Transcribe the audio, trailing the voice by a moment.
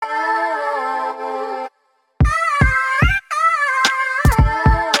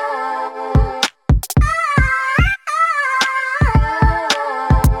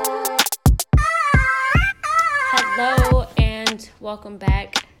welcome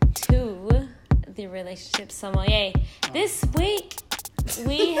back to the Relationship Sommelier. This week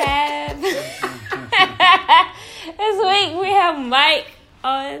we have Mike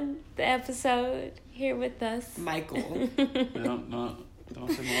on the episode here with us. Michael. Don't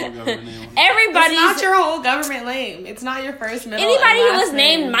say my whole government name. Everybody's It's not your whole government name. It's not your first, middle, anybody and who last was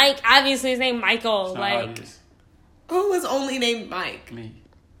name. named Mike obviously is named Michael. It's not Like obvious. Who was only named Mike? Me.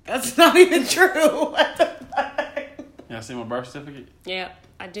 That's not even true. What the fuck? Y'all see my birth certificate? yeah,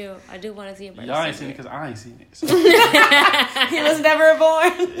 I do want to see a birth Y'all ain't seen it certificate. because I ain't seen it. So, He was never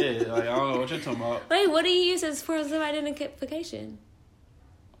born. yeah, like I don't know what you're talking about. Wait, what do you use as for some identification?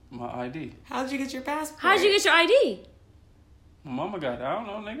 My ID. How'd you get your passport? How'd you get your ID? My mama got it. I don't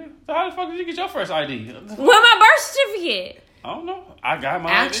know, nigga. So how the fuck did you get your first ID? What my birth certificate? I don't know. I got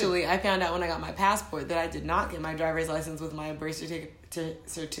my Actually, I found out when I got my passport that I did not get my driver's license with my birth certificate.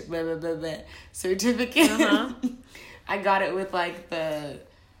 Uh-huh. I got it with like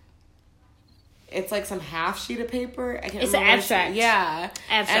it's like some half sheet of paper. I can't It's an remember. abstract. Yeah.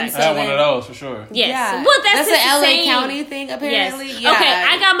 Abstract. And ID. I had one then- of those for sure. Yes. Yeah. Well, that's the just LA same. County thing, apparently. Yes. Yeah. Okay,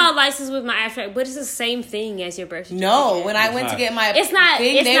 I got my license with my abstract, but it's the same thing as your birth certificate. No, when I It's went to not. get my It's not.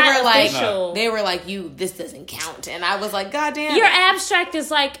 thing, It's they not were like, official. this doesn't count, and I was like, God damn. Your abstract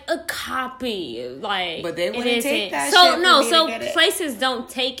is like a copy, like. But they it wouldn't take isn't. that So shit for no, me to so get it. places don't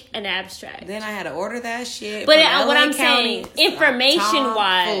take an abstract. Then I had to order that shit. But from what LA I'm County. saying, information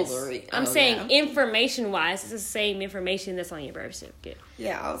wise, Tomfoolery. I'm Oh, saying yeah. information wise, it's the same information that's on your birth certificate.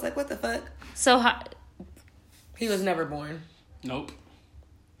 Yeah, I was like, what the fuck? So, He was never born. Nope.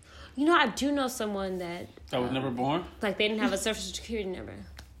 I do know someone that I was never born. like they didn't have a social security number.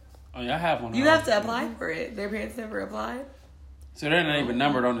 Oh yeah, I have one. of You those. have to apply for it. Their parents never applied. So they're not even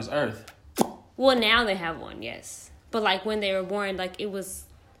numbered on this earth. Well, now they have one, yes. But like when they were born, like it was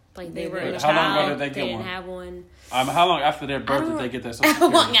like they were a How long ago child. did they get didn't one? have one. How long after their birth did they get that social How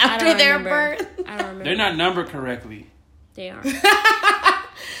long security? after I don't their remember. birth? I don't remember. They're not numbered correctly. They aren't.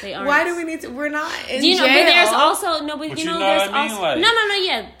 They aren't. Why do we need to? We're not in Do you know? jail. But there's also no. But But you you know, know there's what I mean? also Like- no.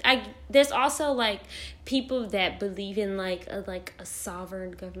 Yeah, there's also like people that believe in like a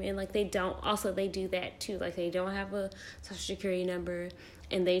sovereign government. Like they don't. Also, they do that too. Like they don't have a social security number,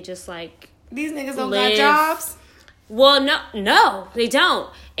 and they just like. These niggas don't Live. got jobs. Well, no, they don't.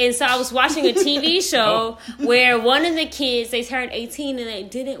 And so I was watching a TV show where one of the kids, they turned 18 and they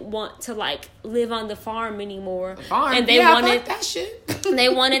didn't want to like live on the farm anymore. Farm. And they wanted fuck that shit. they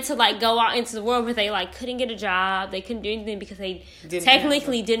wanted to like go out into the world, but they like couldn't get a job. They couldn't do anything because they Didn't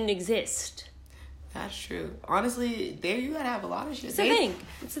technically didn't exist. That's true. Honestly, there you gotta have a lot of shit. It's a thing.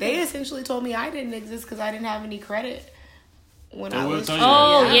 It's a They thing. essentially told me I didn't exist because I didn't have any credit when They I will was. tell you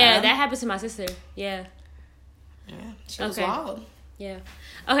Oh that. yeah, that happened to my sister. Yeah. Yeah, she was Okay. wild. Yeah.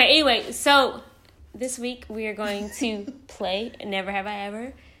 Okay, anyway, so this week we are going to play Never Have I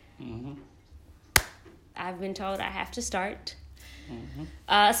Ever. Mm-hmm. I've been told I have to start.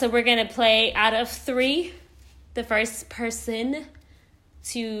 Mm-hmm. So we're going to play out of 3. The first person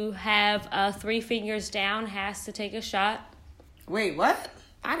to have 3 fingers down has to take a shot. Wait, what?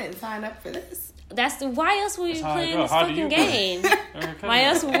 I didn't sign up for this. Why else would we be That's how it playing go. this How do fucking you game? Okay, Why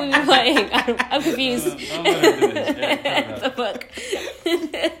else would we be playing? I'm confused. Don't let her do this. Yeah, The cut fuck?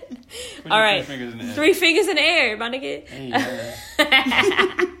 it out. Put All your right. 3 fingers in the air. 3 fingers in the air, my nigga. Hey,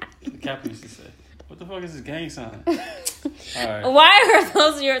 yeah. The Cap used to say, "What the fuck is this gang sign?" All right. Why are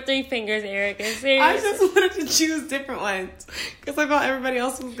those your 3 fingers, Erica? I Seriously. just wanted to choose different ones because I thought everybody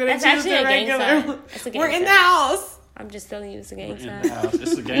else was gonna That's choose actually the a gang regular sign. one. That's a gang We're in sign. the house. I'm just telling you it's a We're gang in sign. the house.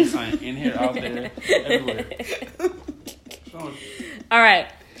 It's a gang sign in here, out there, everywhere. All right.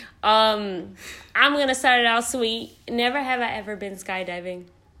 I'm gonna start it out sweet. Never have I ever been skydiving.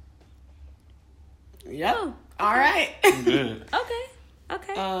 Yep. Oh, All right. Good.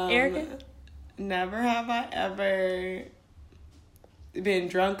 Okay. Um, Erica? Never have I ever been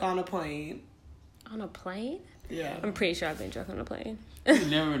drunk on a plane. On a plane? Yeah. I'm pretty sure I've been drunk on a plane. You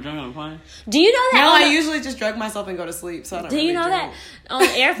never been drunk on a plane? Do you know that? No, on I the- usually just drug myself and go to sleep. So I don't. Do really you know drink. that on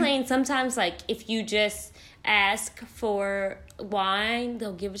airplanes sometimes, like if you just ask for wine,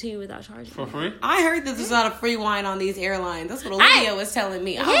 they'll give it to you without charging. For free? I heard that there's not a free wine on these airlines. That's what Olivia was telling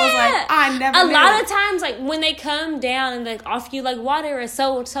me. I was Yeah. like, I never. A knew. lot of times, like when they come down and like offer you like water or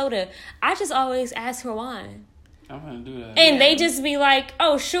soda, I just always ask for wine. I'm gonna do that. And they just be like,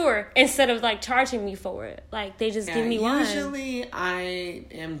 "Oh, sure," instead of like charging me for it. Like they just give me wine. Usually, I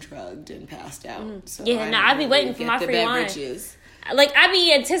am drugged and passed out. So Yeah, I no, don't I be waiting really for get my the free wine. beverages. Like I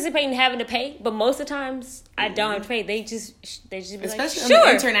be anticipating having to pay, but most of the times I don't have to pay. They just be Especially like, on the "Sure."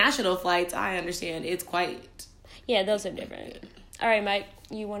 international flights, I understand it's quite. Yeah, those are different. All right, Mike,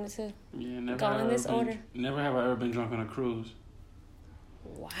 you wanted to Yeah, never go have in I this ever been- order. Never have I ever been drunk on a cruise.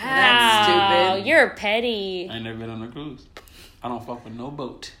 Wow. That's stupid. You're petty. I ain't never been on a cruise. I don't fuck with no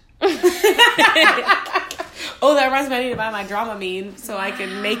boat. Oh, that reminds me, I need to buy my Dramamine so I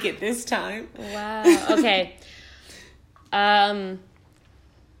can make it this time. Wow. Okay.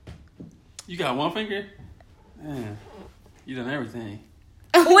 You got one finger? Man, you done everything.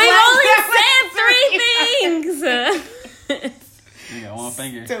 We only said 3 things. You got one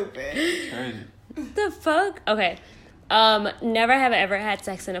finger. Stupid. Crazy. The fuck? Okay. Never have I ever had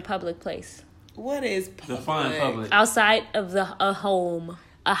sex in a public place. What is public? Define public. Outside of a home.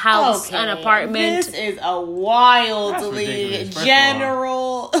 A house, Okay, an apartment. This is a That's wildly ridiculous. First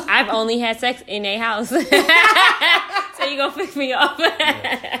general. I've only had sex in a house. So you gonna pick me up.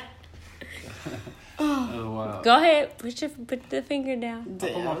 Oh, wow. Go ahead. Put the finger down. I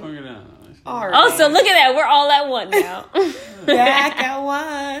put my finger down. All right. Oh, so look at that. We're all at one now. Back at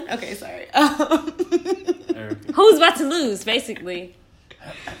one. Okay, sorry. Erica. Who's about to lose, basically?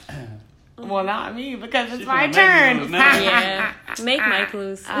 Well, not me, because it's She my finna make turn. me lose now. Yeah. Make Mike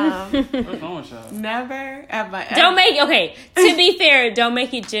lose. What's wrong with y'all? Never have I ever. Don't make, okay, to be fair, don't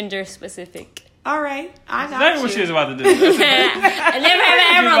make it gender specific. All right, I got That's you. what she was about to do. I never have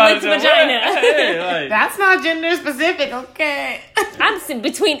She's ever about licked to- vagina. Hey, like, That's not gender specific, okay? I'm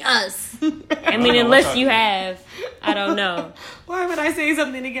between us. I mean, unless you have. I don't know. Why would I say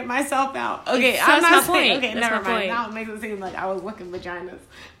something to get myself out? Okay, So I'm that's not my saying. point. Okay, That's never my mind. point. Now it makes it seem like I was looking vaginas.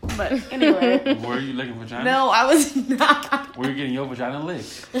 But anyway, were you licking vagina? no, I was not. Were you getting your vagina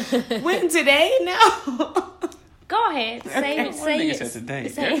licked? When today? No. Go ahead. Say it. What Say nigga it. said today?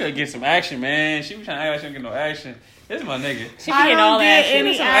 Say Erica it. get some action, man. She was trying to act like she don't get no action. This is my nigga. She I can get don't all get that shit.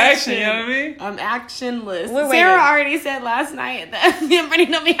 any Some action, you know what I mean? I'm actionless. We're Sarah waiting. already said last night that me and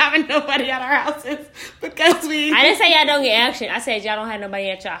Brittany don't be having nobody at our houses because we. I didn't say y'all don't get action. I said y'all don't have nobody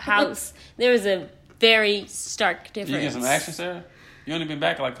at your house. There was a very stark difference. You get some action, Sarah? You only been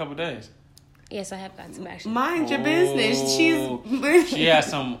back like a couple days. Yes, I have gotten some action. Mind your Oh. business. She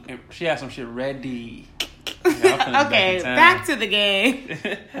has some shit ready. Yeah, Okay, back to the game.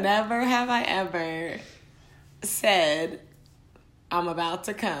 Never have I ever said I'm about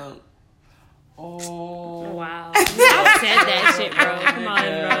to come. Oh. Wow. I've said that shit, bro. Come on,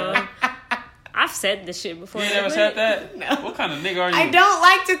 bro. I've said this shit before. You ain't never said that? No. What kind of nigga are you? I don't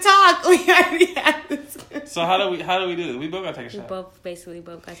like to talk. We already had this. So how do we do this? We both gotta take a We shot. both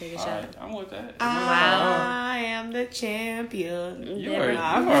gotta take a All shot. right, I'm with that. I am the champion. You are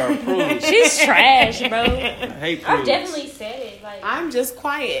Never. a prude. She's trash, bro. I hate I've prudes. definitely said it. Like, I'm just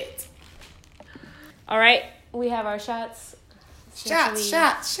quiet. all right, we have our shots. Shot.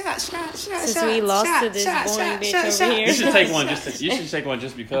 Since we lost to this boring bitch over here. You should take one you should take one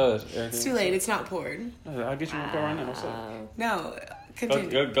just because. Erica. It's too late. It's not poured. I'll get you one right now. What's up? No,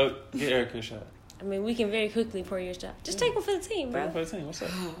 continue. Go get Erica a shot. I mean, we can very quickly pour your shot. Just take one for the team, bro. What's up?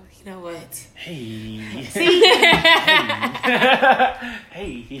 Oh, you know what? Hey.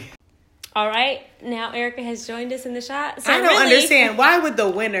 Hey. All right, now Erica has joined us in the shot. So I don't really, understand. Why would the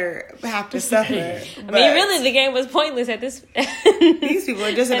winner have to suffer? I mean, really, the game was pointless at this. These people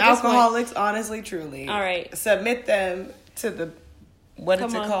are just At this alcoholics, honestly, truly. All right. Submit them to the, what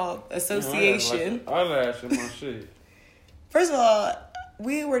is Come it on. called? Association. Eyelash in my shit. First of all,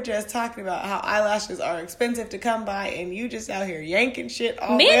 we were just talking about how eyelashes are expensive to come by, and you just out here yanking shit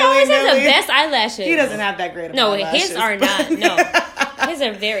all Men always has the willy-nilly. best eyelashes. He doesn't have that great of No, eyelashes. his are not. No, his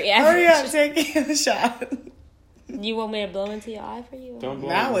are very Hurry up, average. take a shot. You want me to blow into your eye for you? Don't blow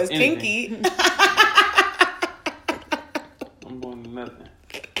That was anything. kinky. I'm blowing nothing.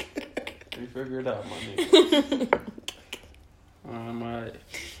 You figure it out, my nigga. I'm alright.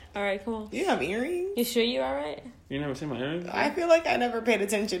 All right, come on. You have earrings? You sure you all right? You never seen my earrings? I feel like I never paid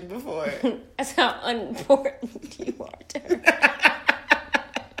attention before. That's how unimportant you are to her.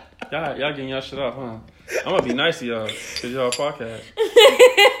 Y'all getting y'all shit off, huh? I'm gonna be nice to y'all because y'all podcast.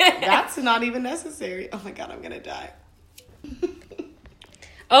 That's not even necessary. Oh my god, I'm gonna die.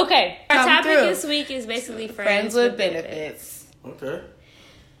 Okay, our Come topic through. this week is basically Friends with benefits. Okay.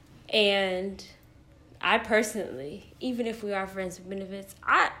 And I personally, even if we are friends with benefits,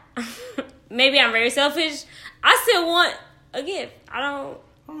 maybe I'm very selfish. I still want a gift. I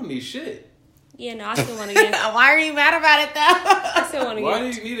don't need shit. Yeah, no, I still want a gift. Why are you mad about it though? I still want a Why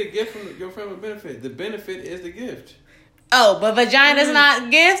gift. do you need a gift from your friend with benefit? The benefit is the gift. Oh, but vagina's not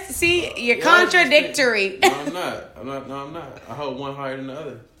gifts? See, you're Yeah, contradictory. No, I'm not. I hold one higher than the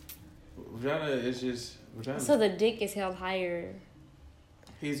other. Vagina is just vagina. So the dick is held higher.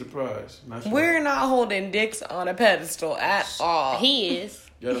 He's a prize. Not sure. We're not holding dicks on a pedestal at all. He is.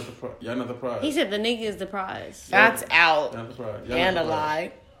 Y'all not the prize. He said the nigga is the prize. That's out. Y'all not the prize. Y'all And not a the prize.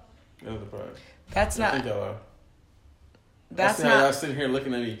 lie. Y'all not the prize. That's I think not. y'all are. That's I see how y'all sitting here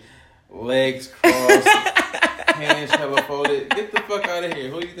looking at me, legs crossed, hands hella folded. Get the fuck out of here.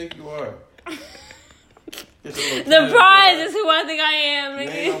 Who do you think you are? The prize is who I think I am. You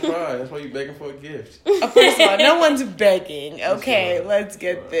ain't no prize. That's why you begging for a gift. First of all, no one's begging. Okay, let's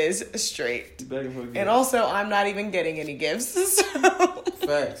get this straight. You begging for a gift. And also, I'm not even getting any gifts. So.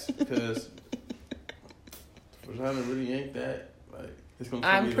 Facts, because vagina really ain't that. Like, it's gonna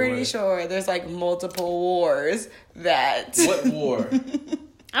come I'm either pretty way. sure there's like multiple wars that. What war?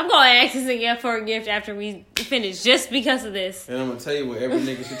 I'm going to ask this again for a gift after we finish, just because of this. And I'm gonna tell you what every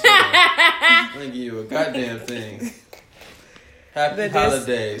nigga should tell you. I'm gonna give you a goddamn thing. Happy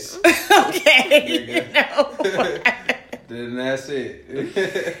holidays. Okay. You know. Then that's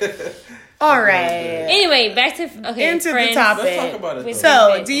it. All right. Anyway, back to Into friends. the topic. Let's talk about it. Though.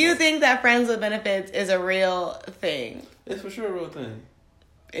 So, do you think that friends with benefits is a real thing? It's for sure a real thing.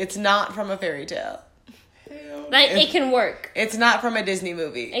 It's not from a fairy tale. Hell, Like, it can work. It's not from a Disney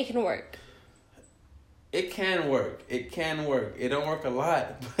movie. It can work. it can work. It can work. It don't work a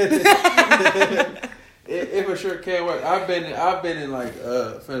lot, but it for sure can work. I've been in like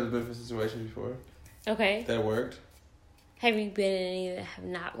friends with benefits situations before Okay. that worked. Have you been in any that have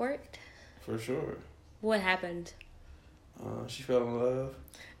not worked? For sure. What happened? She fell in love.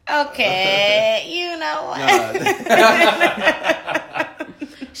 Okay, you know what?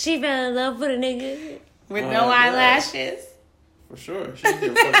 She fell in love with a nigga. With no eyelashes. For sure. She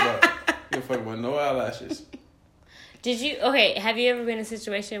didn't give a fuck about no eyelashes. Have you ever been in a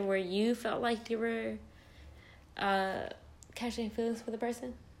situation where you felt like you were catching feelings for the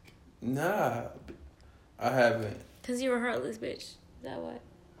person? Nah, I haven't. Because you were a heartless bitch. Is that what?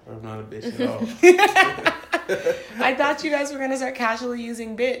 I'm not a bitch at all. I thought you guys were going to start casually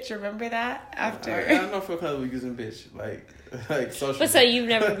using bitch. Remember that? After. I don't know if I'm casually using bitch. Like social. But so you've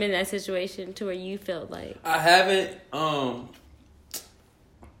never been in that situation to where you felt like... I haven't.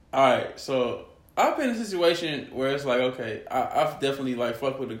 Alright, so I've been in a situation where it's like, okay, I've definitely like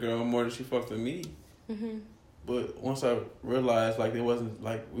fucked with a girl more than she fucked with me. Mm-hmm. But once I realized like it wasn't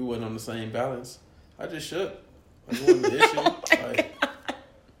like we wasn't on the same balance, I just shook. Like it wasn't an issue. Like,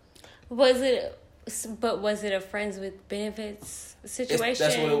 Was it a friends with benefits situation?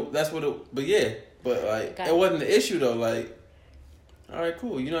 That's what it. But yeah, but like it wasn't the issue though. Like, all right,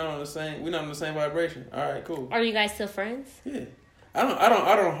 cool. We're not on the same vibration. All right, cool. Are you guys still friends? Yeah, I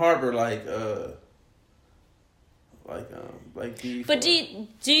don't harbor like beef. But do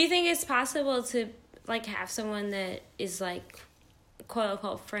you think it's possible to like have someone that is like quote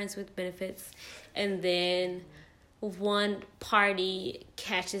unquote friends with benefits, and then one party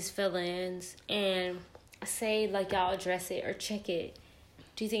catches feelings and say like y'all address it or check it?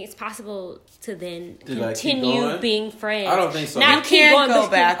 Do you think it's possible to then continue being friends? I don't think so. Not can't go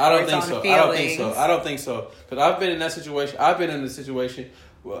back. I don't think so. I don't think so. Because I've been in that situation. I've been in a situation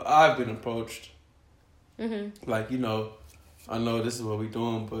where I've been approached. Mm-hmm. Like, I know this is what we're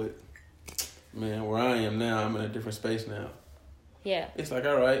doing, but man, where I am now, I'm in a different space now. Yeah. It's like,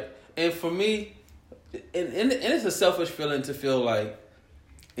 all right. And for me, and it's a selfish feeling to feel like,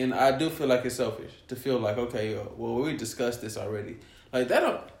 and I do feel like it's selfish to feel like, okay, well, we discussed this already. Like,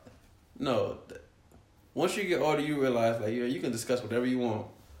 once you get older, you realize, like, you can discuss whatever you want.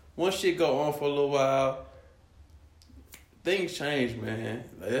 Once shit go on for a little while, things change, man.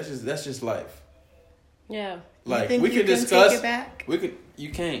 Like, that's just life. Yeah. Like, you think we you can can discuss. Take it back? You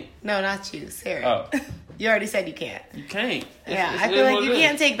can't. No, not you, Sarah. Oh. You already said you can't. You can't. I feel like you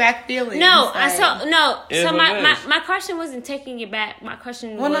can't take back feelings. No, like, So my question wasn't taking it back. My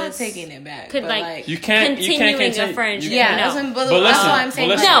question was not taking it back. Could but like you can't continuing a friendship. Yeah, no. that's what I'm saying.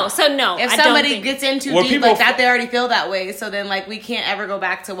 listen. No. If I somebody don't think, gets in too Well, deep people like that, they already feel that way. So then, like, we can't ever go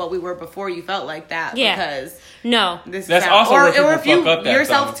back to what we were before you felt like that. Yeah. Because no, this That's is also or, where people or if you fuck up that,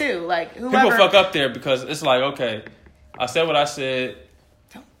 yourself though. too, like whoever. People fuck up there because it's like, okay, I said what I said.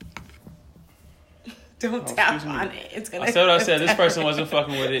 Don't tap on it. It's gonna. I said what I said. This person wasn't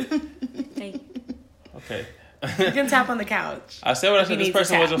fucking with it. hey, Okay. You can tap on the couch. I said what I said. This need to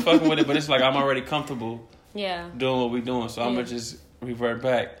person tap. wasn't fucking with it, but it's like I'm already comfortable yeah. doing what we doing, so I'm gonna just revert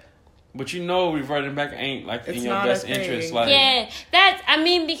back. But reverting back ain't like It's in your not best a thing. interest. Like, Yeah,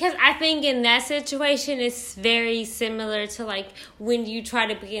 because I think in that situation it's very similar to like when you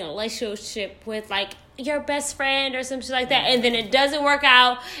try to be in a relationship with like your best friend or something like that, and then it doesn't work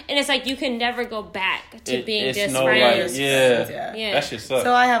out, and it's like you can never go back to being just friends. Yeah. That shit sucks.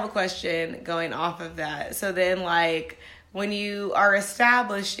 So I have a question going off of that. So then, like, when you are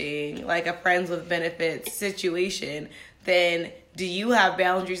establishing like a friends with benefits situation, then do you have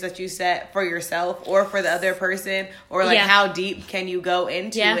boundaries that you set for yourself or for the other person, or like how deep can you go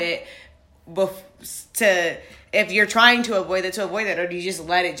into it to if you're trying to avoid that, or do you just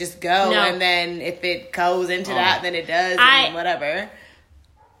let it just go? No. And then if it goes into that, then it does, and whatever.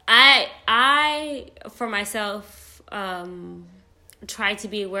 I for myself, try to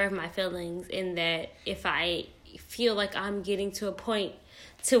be aware of my feelings, in that if I feel like I'm getting to a point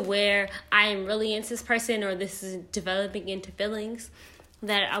to where I am really into this person, or this is developing into feelings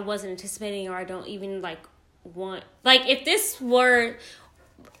that I wasn't anticipating, or I don't even want, if this were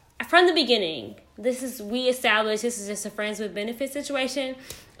from the beginning, we established this is just a friends with benefits situation,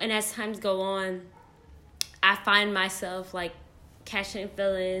 and as times go on, I find myself catching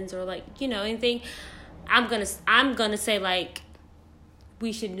feelings or anything, I'm gonna say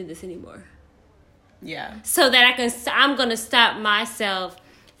we shouldn't do this anymore. Yeah. So that I'm gonna stop myself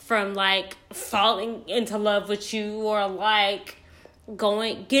from falling into love with you, or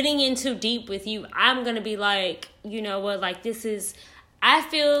getting in too deep with you. I'm gonna be you know what, this is, I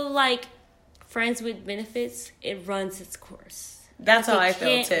feel friends with benefits, it runs its course. That's how I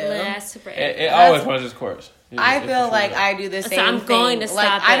feel too. It always runs its course. I feel I do the same thing. So I'm going to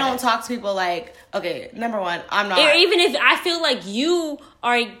stop I don't talk to people okay, number one, I'm not. Or even if I feel you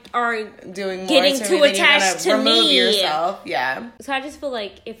are doing more getting to too me, attached to remove me. yourself. Yeah. So I just feel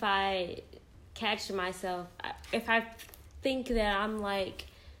if I catch myself, if I think that I'm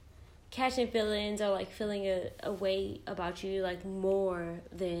catching feelings, or feeling a way about you more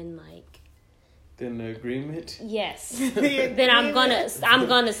than Than the agreement. Yes. Then I'm gonna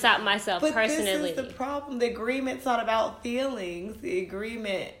stop myself personally. This is the problem. The agreement's not about feelings. The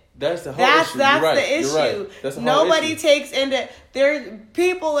agreement. That's the whole issue. That's right. the issue. You're right. That's the Nobody issue. takes into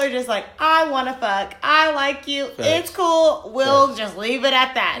people are just I want to fuck. I like you. Facts. It's cool. We'll Facts. just leave it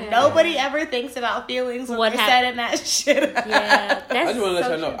at that. Yeah. Nobody ever thinks about feelings when they're setting that shit up. Yeah, that's I just want to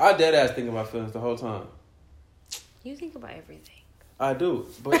let y'all know, I dead ass think about feelings the whole time. You think about everything. I do,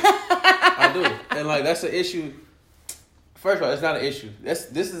 but I do, and that's an issue. First of all, it's not an issue.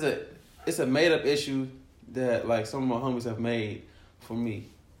 It's a made up issue that some of my homies have made for me.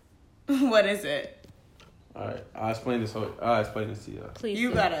 What is it? All right, I'll explain this to y'all. Please.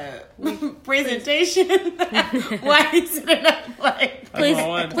 You got a presentation. Why are you sitting up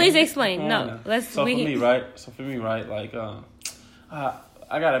Please explain. No, let's. So for me, right?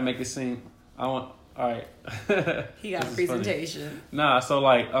 I gotta make it seem. All right. He got a presentation. Funny. Nah, so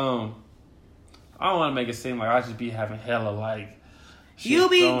I don't want to make it seem like I just be having hella you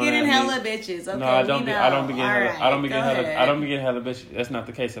be getting hella bitches. Okay, no, I don't be. I don't be getting hella bitches. That's not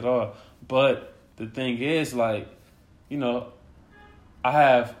the case at all. But the thing is, I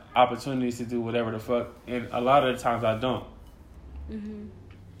have opportunities to do whatever the fuck, and a lot of the times I don't. Mm-hmm.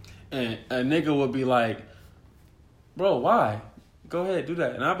 And a nigga would be like, "Bro, why? Go ahead, do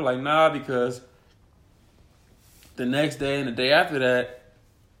that." And I'd be like, "Nah, because the next day and the day after that,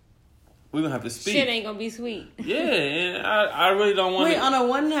 we're gonna have to speak. Shit ain't gonna be sweet." Yeah, and I really don't want to. Wait, on a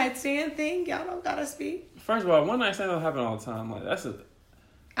one night stand thing, y'all don't gotta speak? First of all, one night stand don't happen all the time.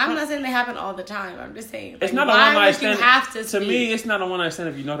 I'm not saying they happen all the time. I'm just saying. It's not a one night stand. You have to speak? Me, it's not a one night stand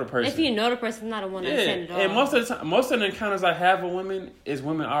if you know the person. If you know the person, it's not a one night stand at all. And most of the time, most of the encounters I have with women is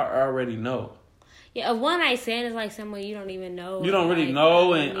women I already know. Yeah, a one night stand is someone you don't even know. You don't really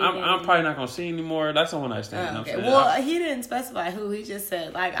know, and I'm probably not gonna see anymore. That's a one night stand. Okay. Well, he didn't specify who. He just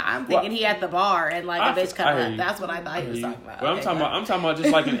said I'm thinking he at the bar and a bitch come up. That's what I thought he was talking about. Well, I'm talking about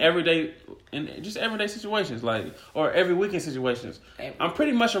just in everyday situations, or every weekend situations. I'm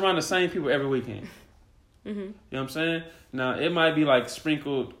pretty much around the same people every weekend. Mm-hmm. You know what I'm saying? Now it might be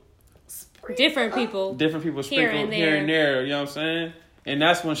sprinkled. Different people sprinkled here and there. You know what I'm saying? And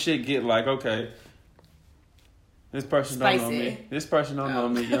that's when shit get okay. This person don't know me. This person don't know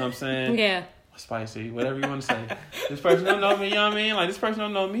me. You know what I'm saying? Yeah. Spicy, whatever you want to say. This person don't know me. You know what I mean? This person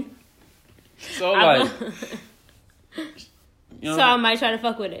don't know me. So so I might try to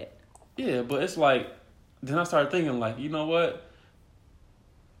fuck with it. Yeah, but it's then I started thinking you know what?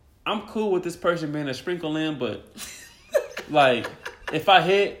 I'm cool with this person being a sprinkle in, but if I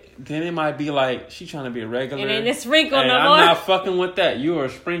hit, then it might be she trying to be a regular. And then it's sprinkle no more. more. I'm not fucking with that. You are a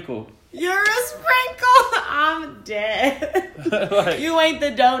sprinkle. You're a sprinkle. I'm dead. You ain't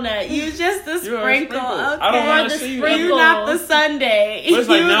the donut. You just the sprinkle. Okay. I don't want to see you. You're not the sundae. You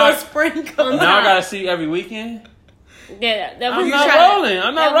the sprinkle. Now I gotta see you every weekend. Yeah, I'm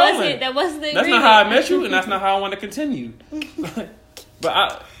not rolling. That wasn't the That's not how I met you, and that's not how I want to continue. But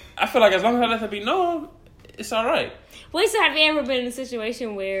I feel as long as I let it be known, it's all right. Wait, so have you ever been in a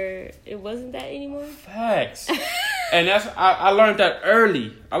situation where it wasn't that anymore? Facts. And I learned that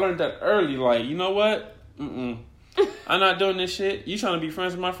early. You know what? I'm not doing this shit. You trying to be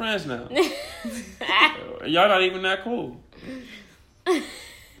friends with my friends now. Y'all not even that cool.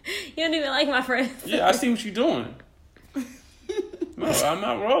 You don't even like my friends. Yeah, I see what you're doing. No, I'm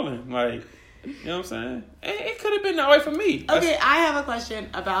not rolling. Like, you know what I'm saying? It could have been that way for me. Okay, I have a question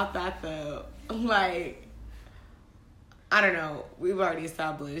about that though. Like, I don't know. We've already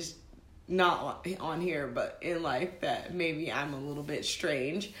established, not on here, but in life, that maybe I'm a little bit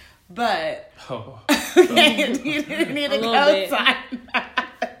strange. But okay, you need to go sign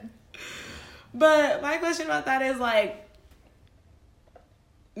that. But my question about that is like,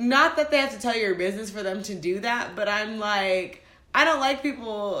 not that they have to tell your business for them to do that, but I'm like, I don't like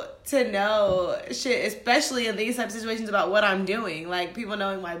people to know shit, especially in these type of situations, about what I'm doing. Like, people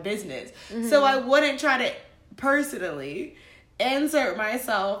knowing my business. Mm-hmm. So I wouldn't try to personally insert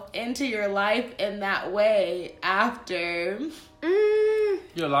myself into your life in that way after.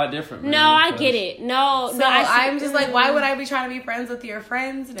 You're a lot different, man. No, I get it. No, so no, I'm just like, why would I be trying to be friends with your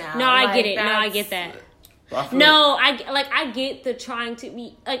friends now? No, I get it. No, I get that. No, I get the trying to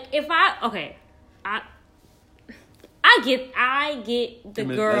be like, if I get the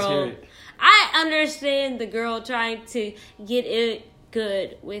girl. I understand the girl trying to get it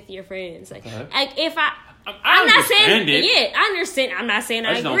good with your friends. Like if I'm not saying it. Yeah, I understand. I'm not saying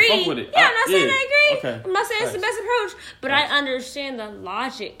I agree. Don't fuck with it. Yeah, I'm not saying I agree. Okay. I'm not saying it's the best approach, but I understand the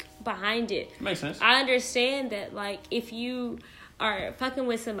logic behind it. Makes sense. I understand that, like, if you are fucking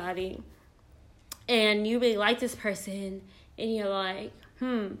with somebody and you really like this person and you're like,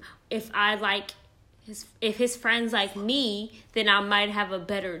 if his friends like me, then I might have a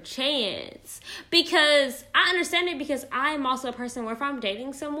better chance. Because I understand it, because I'm also a person where if I'm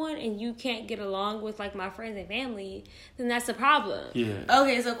dating someone and you can't get along with like my friends and family, then that's a problem. Yeah.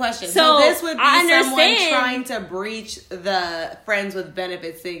 Okay, so question. So this would be someone trying to breach the friends with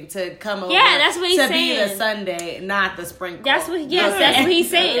benefits thing to come over. Yeah, that's what he's saying. To be the Sunday, not the sprinkle. That's what. Yes, that's what he's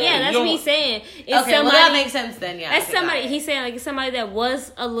saying. Yeah, that's what he's saying. It's okay, well that makes sense then. Yeah. That's somebody. He's saying like somebody that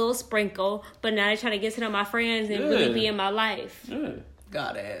was a little sprinkle, but now they're trying to get to know my friends and really be in my life. Yeah.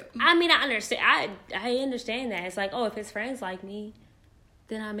 Got it. I mean, I understand. I understand that. It's like, oh, if his friends like me,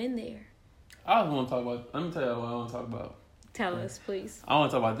 then I'm in there. I want to talk about. Let me tell you what I want to talk about. Tell us, please. I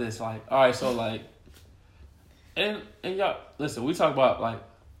want to talk about this. Like, all right, so like, and y'all listen. We talk about like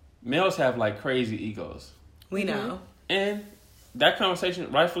males have like crazy egos. We know. And that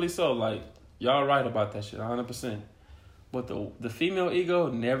conversation, rightfully so. Like, y'all right about that shit, 100%. But the female ego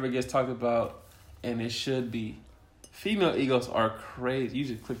never gets talked about. And it should be. Female egos are crazy. You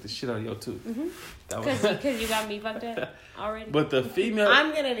just click the shit out of your tooth. Because you got me fucked up already. But the female...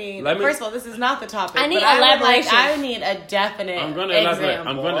 I'm going to need... First of all, this is not the topic. I need elaboration. I need a definite example.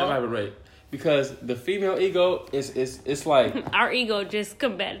 I'm going to elaborate. Because the female ego is it's like... Our ego just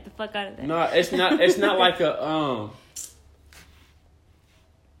combated the fuck out of that. No, it's not like a...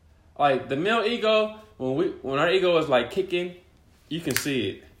 Like, the male ego, when our ego is like kicking, you can see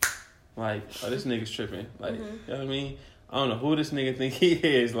it. Like, oh, this nigga's tripping. Like, you know what I mean? I don't know who this nigga think he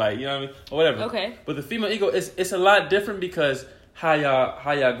is. Like, you know what I mean? Or whatever. Okay. But the female ego, it's a lot different because how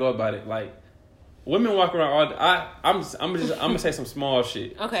y'all go about it. Like, women walk around all. I'm gonna say some small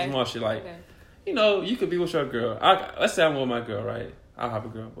shit. Okay. Small shit like, you know, you could be with your girl. Let's say I'm with my girl, right? I'll have a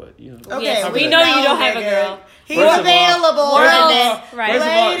girl, but you know. Okay, yes, we know you don't have a girl. He's available. Right. First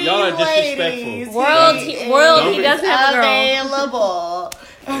of all, y'all are disrespectful. World, he doesn't have a girl. Available.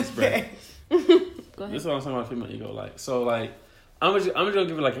 Okay. This is what I'm talking about female ego. Like, so like, I'm just gonna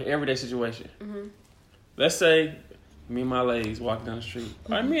give it like an everyday situation. Mm-hmm. Let's say me and my ladies walking down the street.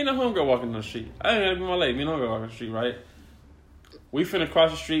 Mm-hmm. Right, me and the homegirl walking down the street. I ain't gonna be my lady. Me and the homegirl walking down the street, right? We finna cross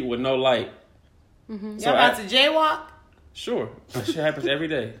the street with no light. Mm-hmm. So y'all about to jaywalk? Sure. That shit happens every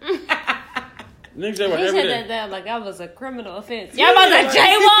day. Niggas jaywalk every day. He said that like that was a criminal offense. Y'all about to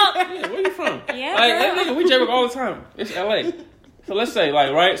jaywalk? Yeah, where you from? Yeah, like, nigga, we jaywalk all the time. It's LA. So let's say,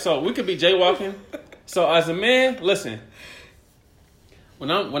 like, right? So we could be jaywalking. So as a man, listen. When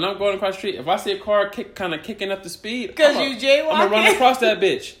I'm going across the street, if I see a car kind of kicking up the speed, because you jaywalking, I'm gonna run across that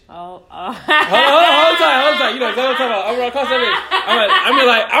bitch. Hold tight. You know what I'm talking about? I'm gonna run across that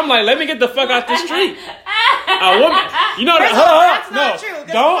bitch. I'm like, let me get the fuck out the street. A woman, you know that? That's not true.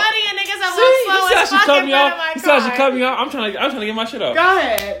 Don't. Plenty of niggas have walked slow as fuck in front of my car. You said she cut me off. I'm trying to get my shit off. Go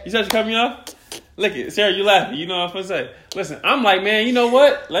ahead. You said she cut me off. Look it, Sarah, you laughing. You know what I'm gonna say. Listen, I'm like, man, you know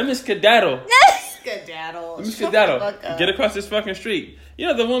what? Let me skedaddle. Let me skedaddle. Get across this fucking street. You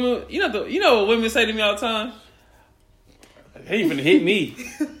know the woman. You know what women say to me all the time. He ain't finna hit me.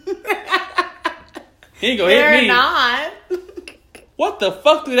 He ain't gonna hit me. They're not. What the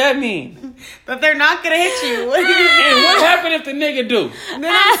fuck do that mean? That they're not gonna hit you. What do you mean? And what happened if the nigga do? Then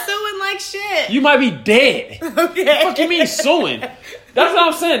I'm suing like shit. You might be dead. Okay. What the fuck you mean suing? That's what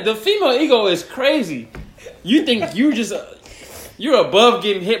I'm saying. The female ego is crazy. You think you just You're above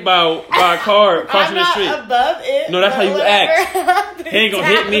getting hit by a car crossing the street. I'm not above it. No, that's how you act. He ain't gonna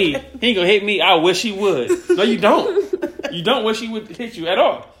hit me. He ain't gonna hit me. I wish he would. No, you don't. You don't wish he would hit you at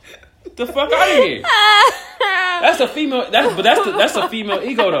all. Get the fuck out of here. That's a female. That's a female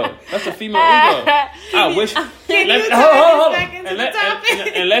ego though. That's a female ego. I wish. Hold on.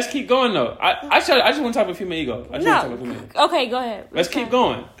 And let's keep going though. I just want to talk about female ego. Okay, go ahead. Let's keep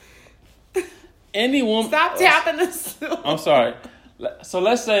going. Any woman. Stop tapping this. I'm sorry. So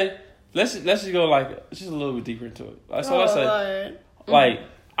let's say let's just go like just a little bit deeper into it. So let's say Lord. like.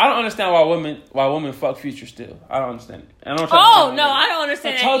 I don't understand why women fuck Future still. I don't understand it. I don't I don't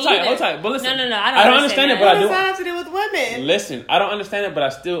understand that hold either. tight. But listen, No, I don't understand it, but I do. What does that have to do with women? Listen, I don't understand it, but I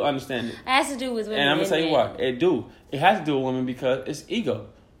still understand it. It has to do with women. And I'm gonna tell you why. It has to do with women because it's ego.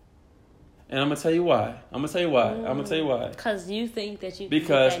 And I'm gonna tell you why. Because you think that you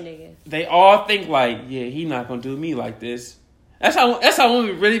because can get that nigga. They all think like, yeah, he not gonna do me like this. That's how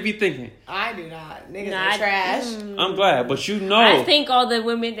women really be thinking. I do not. Niggas are trash. I'm glad, but you know. I think all the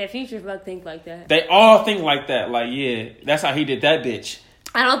women that Future fuck think like that. They all think like that. Like, yeah, that's how he did that bitch.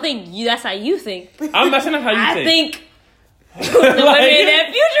 I don't think that's how you think. I'm not saying that's how you think. I think the women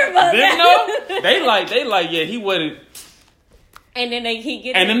that Future fuck. They like, yeah, he wouldn't. And then he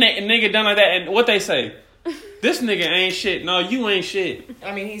get. And then the nigga done like that, and what they say? This nigga ain't shit. No, you ain't shit.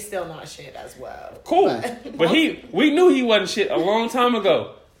 I mean, he's still not shit as well. Cool. But we knew he wasn't shit a long time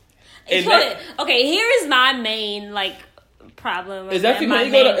ago. Okay, here is my main, problem. Is that female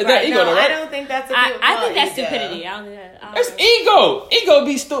ego? Is that ego, though, right? I don't think that's I think that's stupidity. I don't think that. That's ego. Ego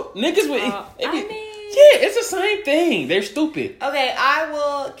be stupid. Niggas with... Yeah, it's the same thing. They're stupid. Okay, I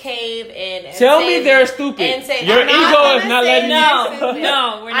will cave in and tell me they're stupid. And say, your ego is not letting you.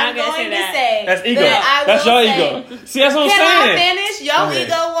 No, we're not going to say that. That's ego. That's your ego. See, that's what I'm saying. Can I finish? Your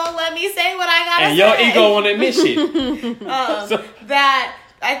ego won't let me say what I gotta say. And your ego won't admit shit. That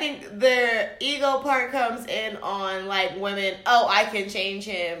I think the ego part comes in on women. Oh, I can change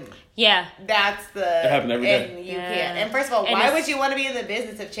him. Yeah, that's the. It happens every day. And you can't. And first of all, why would you want to be in the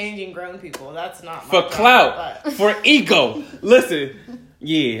business of changing grown people? That's not for clout, for ego. Listen,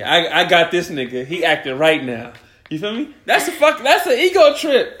 yeah, I got this nigga. He acting right now. You feel me? That's an ego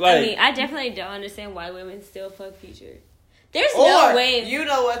trip. I definitely don't understand why women still fuck Future. There's no way. You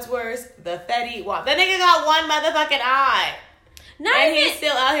know what's worse? The Fetty Wap. The nigga got one motherfucking eye. And he's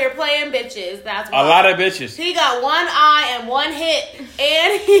still out here playing bitches. That's why. A lot of bitches. He got one eye and one hit,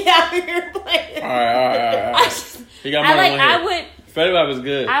 and he out here playing. All right. He got more than one hit. Fetty Wap is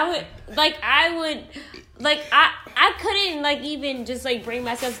good. I couldn't even just bring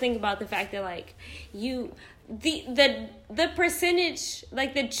myself to think about the fact that the percentage,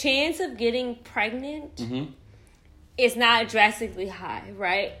 the chance of getting pregnant. Mm-hmm. It's not drastically high,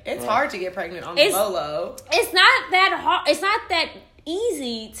 right? It's hard to get pregnant on the low. It's not that hard. It's not that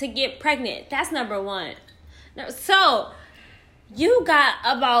easy to get pregnant. That's number one. So, you got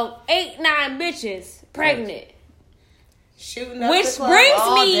about 8-9 bitches pregnant. Shooting up which the club brings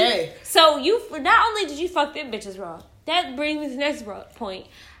all me. Day. So, you not only did you fuck them bitches raw, that brings me to the next point.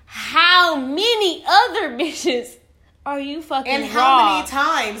 How many other bitches are you fucking and how many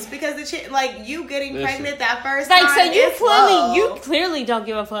times? Because you getting pregnant that first time. So you clearly don't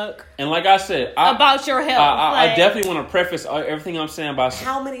give a fuck. And like I said, about your health. I definitely want to preface everything I'm saying by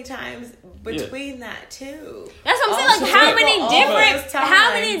how many times between that too. That's what I'm saying.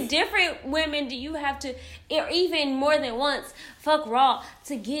 How many different women do you have to, or even more than once, fuck raw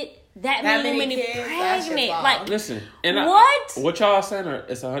to get that many women pregnant? Listen, and what y'all are saying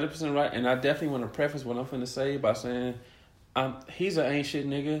is 100% right, and I definitely want to preface what I'm finna say by saying, he's an ain't shit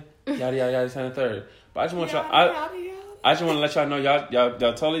nigga, yada yada yada, and third. But I just want I just want to let y'all know y'all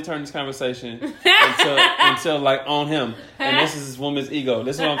totally turned this conversation until on him, and this is this woman's ego.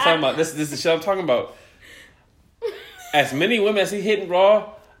 This is what I'm talking about. This is the shit I'm talking about. As many women as he hitting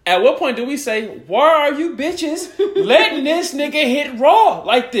raw. At what point do we say, why are you bitches letting this nigga hit raw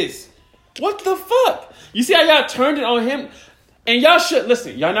like this? What the fuck? You see how y'all turned it on him? And y'all should,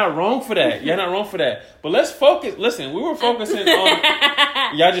 listen, y'all not wrong for that. But let's focus. Listen, we were focusing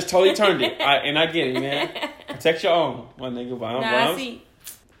on, y'all just totally turned it. And I get it, man. Protect your own, my nigga. See.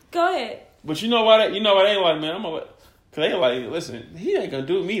 Go ahead. But you know why they ain't like, man, cause they like, listen, he ain't gonna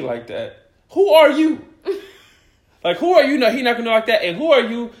do me like that. Who are you? Who are you? No, he not gonna do like that. And who are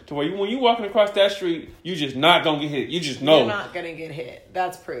you to where when you walking across that street, you just not gonna get hit. You just know you're not gonna get hit.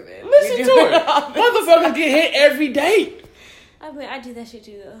 That's proven. Listen to it. Motherfuckers get hit every day. I do that shit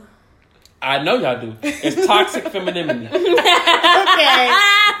too, though. I know y'all do. It's toxic femininity. Okay.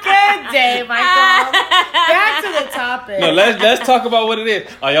 Good day, Michael. Back to the topic. No, let's talk about what it is.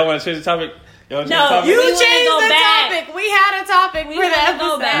 Oh, y'all want to change the topic? Y'all No, topic? You We wanna changed go the back. topic. We had a topic for the wanna episode.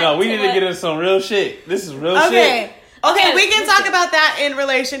 go back. No, we need to What? get into some real shit. This is real Okay. shit. Okay, we can talk listen. about that in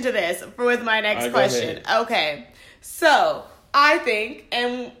relation to this with my next All right, go question. ahead. Okay. So, I think,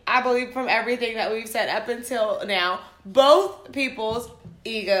 and I believe from everything that we've said up until now, both people's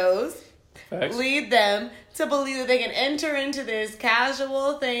egos Facts. lead them to believe that they can enter into this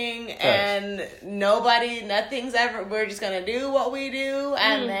casual thing Facts. and nothing's ever, we're just gonna do what we do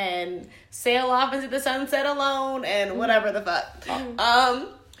and then sail off into the sunset alone and whatever the fuck.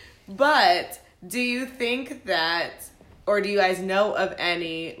 But do you think that, or do you guys know of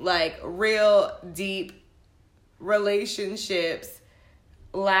any like real deep relationships,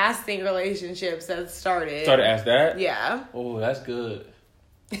 lasting relationships that started as that? Yeah. Oh, that's good.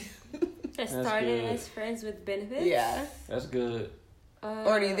 That That's started good. as friends with benefits. Yeah. That's good.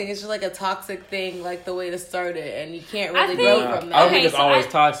 Or do you think it's just like a toxic thing, like the way to start it, and you can't I really think- grow Nah, from I that? don't Okay, think it's so always I-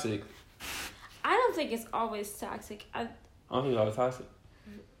 toxic. I don't think it's always toxic. I don't think it's always toxic.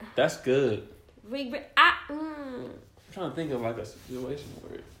 That's good. I'm I'm trying to think of like a situation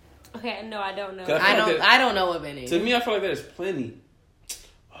where. okay, no, I don't know. Cause I don't know of any. To me, I feel like there's plenty.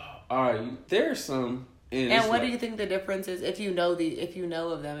 All right, there's some. And what do you think the difference is if you know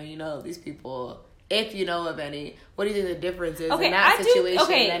of them and you know of these people? If you know of any, what do you think the difference is in that situation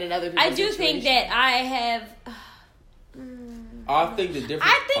than in other people's I do think that I have. I think the difference.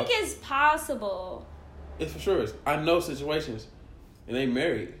 I think it's possible. It's for sure. I know situations, and they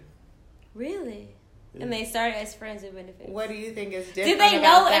married. Really? Yeah. And they started as friends with benefits. What do you think is different? Did they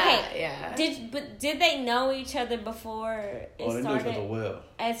about know? that? Okay. Yeah. Did they know each other before it Oh, they knew each started other well.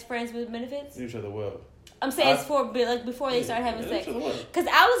 as friends with benefits? Knew each other well. I'm saying it's before they started having Yeah, sex. they knew each other well. Because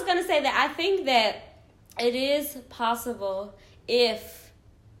I was gonna say that I think that it is possible if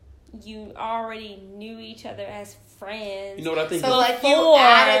you already knew each other as friends. You know what I think? So like you Before-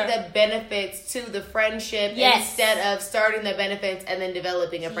 added the benefits to the friendship Yes. instead of starting the benefits and then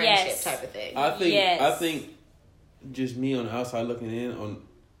developing a friendship Yes. type of thing. Yes. I think just me on the outside looking in on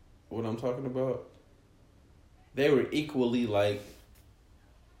what I'm talking about, they were equally like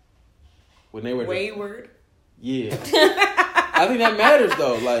when they were Wayward. Yeah. I think that matters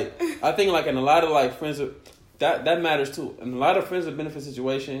though. Like I think like in a lot of like friends of that matters too. In a lot of friends with benefit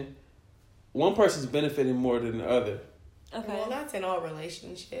situation, one person's benefiting more than the other. Okay. Well, that's in all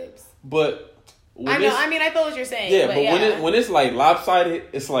relationships. But when I know. it's- I mean, I feel what you're saying. yeah, but but when it's like lopsided,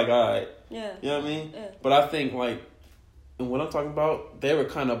 it's like alright. Yeah. You know what I mean? Yeah. But I think like, and what I'm talking about, they were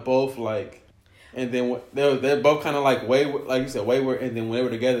kind of both like, and then they're both kind of like wayward, like you said, wayward. And then when they were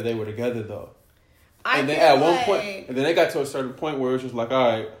together though. And then at one point, and then they got to a certain point where it's just like, all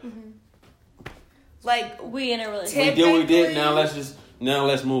right, like We in a relationship. we did what we did. Typically- Now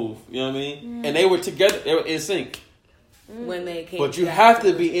let's move. You know what I mean? And they were together. They were in sync. when they came, But you back have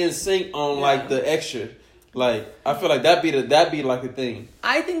to the- be in sync on Yeah. like the extra. Like I feel like that'd be like a thing.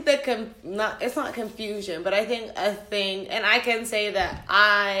 I think that it's not confusion, but I think a thing, and I can say that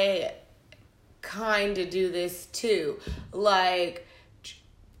I kind of do this too, like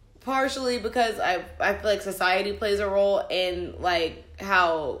partially because I feel like society plays a role in like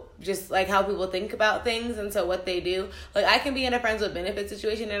how people think about things, and so what they do. Like I can be in a friends with benefits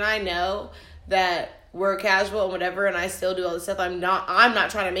situation, and I know that we're casual and whatever, and I still do all this stuff. I'm not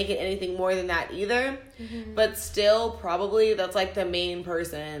trying to make it anything more than that either. But still, probably that's like the main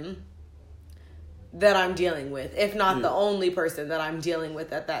person that I'm dealing with, if not the only person that I'm dealing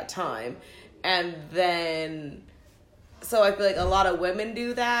with at that time. And then, so I feel like a lot of women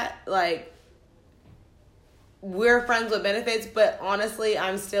do that. Like, we're friends with benefits, but honestly,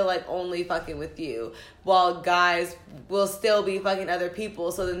 I'm still like only fucking with you, while guys will still be fucking other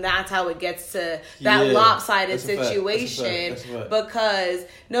people. So then that's how it gets to that lopsided that's a fact. situation. That's a fact. Because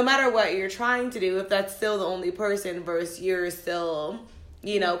no matter what you're trying to do, if that's still the only person versus you're still,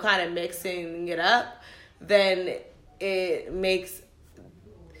 kind of mixing it up, then it makes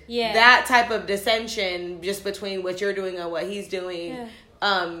that type of dissension just between what you're doing and what he's doing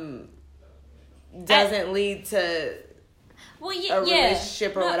doesn't lead to a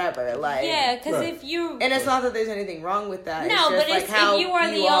relationship or whatever. Like, because if you and it's not that there's anything wrong with that. no, it's just but like it's how if you are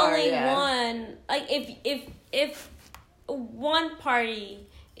the only yeah. one. Like if one party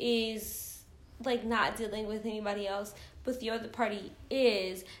is like not dealing with anybody else, but the other party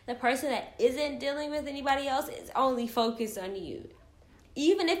is, the person that isn't dealing with anybody else is only focused on you.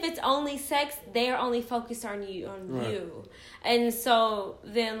 Even if it's only sex, they're only focused on you, you. And so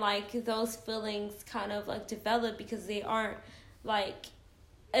then, like, those feelings kind of, like, develop because they aren't, like,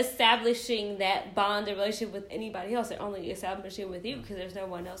 establishing that bond or relationship with anybody else. They're only establishing it with you because there's no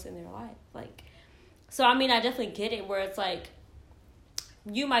one else in their life. Like, so, I mean, I definitely get it where it's, like,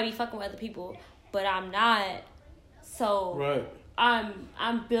 you might be fucking with other people, but I'm not. So right.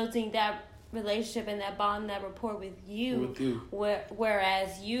 I'm building that relationship and that bond, that rapport with you.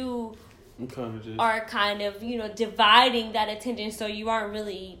 Whereas you are kind of, dividing that attention, so you aren't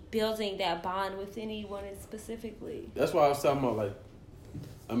really building that bond with anyone specifically. That's why I was talking about, like,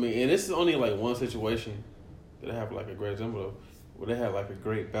 I mean, and this is only like one situation that I have like a great example of, where they have like a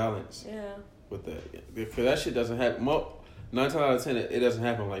great balance. Yeah. With that, because that shit doesn't happen. 9 times out of 10, it doesn't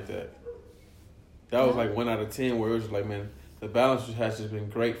happen like that. That was like 1 out of 10, where it was just like, man, the balance has just been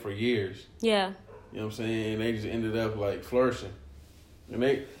great for years. Yeah. You know what I'm saying? And they just ended up like flourishing,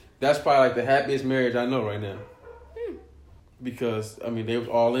 and that's probably like the happiest marriage I know right now. Because I mean, they was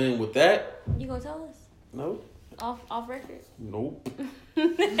all in with that. You gonna tell us? Nope. Off record? Nope.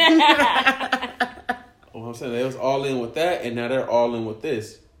 What I'm saying, they was all in with that, and now they're all in with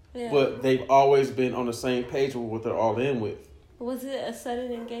this. Yeah. But they've always been on the same page with what they're all in with. Was it a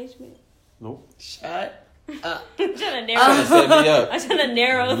sudden engagement? Nope. Shut up. I'm trying to narrow. Set me up. I'm trying to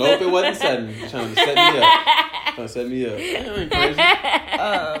narrow. Nope, it wasn't sudden. You're trying to set me up. Trying to set me up. That ain't crazy.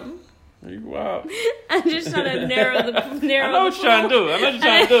 You wild. I'm just trying to narrow. I know what you're trying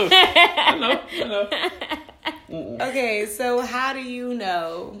to do. I know. Okay, so how do you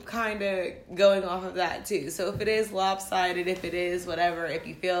know, kind of going off of that too? So if it is lopsided, if it is whatever, if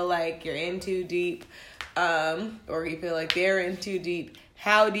you feel like you're in too deep, or you feel like they're in too deep,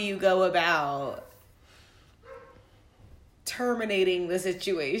 how do you go about terminating the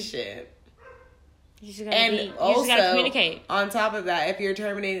situation? You just gotta communicate. On top of that, if you're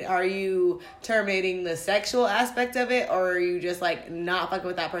terminating, are you terminating the sexual aspect of it, or are you just like not fucking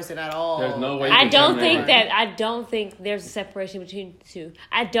with that person at all? There's no way. I don't think there's a separation between the two.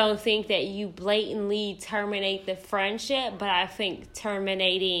 I don't think that you blatantly terminate the friendship, but I think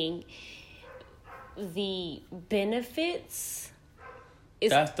terminating the benefits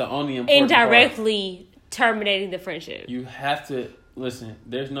that's the only important indirectly part. Terminating the friendship. You have to listen.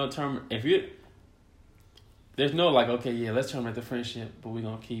 There's no term if you. There's no like, okay, yeah, let's terminate the friendship, but we're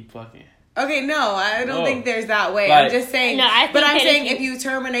gonna keep fucking. Okay, no, I don't think there's that way. Like, I'm just saying. No, I'm saying if you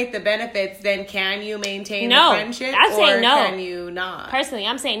terminate the benefits, then can you maintain the friendship? I'm saying no. Can you not? Personally,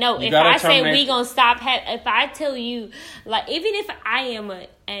 I'm saying no. If I say we gonna stop, if I tell you, like, even if I am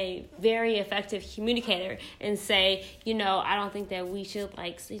a very effective communicator and say, I don't think that we should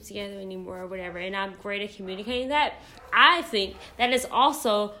like sleep together anymore or whatever, and I'm great at communicating that, I think that is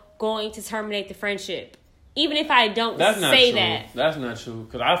also going to terminate the friendship. Even if I don't say that. That's not true.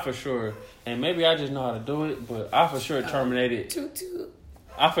 Because I for sure, and maybe I just know how to do it, but I for sure terminated.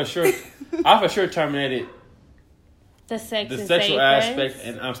 I for sure terminated the sexual aspect,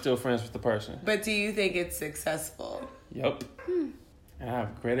 and I'm still friends with the person. But do you think it's successful? Yup. I have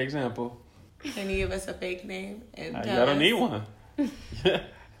a great example. Can you give us a fake name? And y'all don't need one. You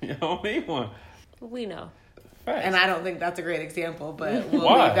don't need one. We know. Facts. And I don't think that's a great example, but we'll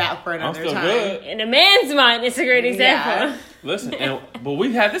leave that for another time. Good. In a man's mind, it's a great example. Yeah. Listen, but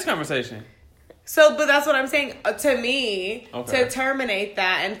we've had this conversation. So, but that's what I'm saying. To me, to terminate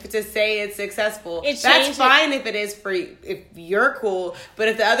that and to say it's successful, that's fine if it is free, if you're cool. But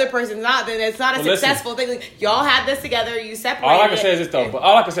if the other person's not, then it's not a successful thing. Like, y'all had this together, you separated. All I can say is this though. But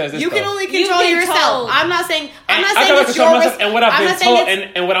all I can say is this. You can only control yourself. I'm not saying. It's your and what I've been told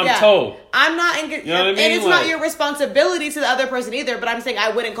and what I'm told. I'm not. You know what I mean? And it's not your responsibility to the other person either. But I'm saying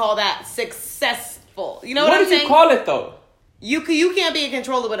I wouldn't call that successful. You know what I'm saying? What do you call it though? You can't be in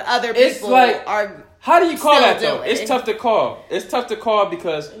control of what other people are. How do you call that though? It's tough to call. It's tough to call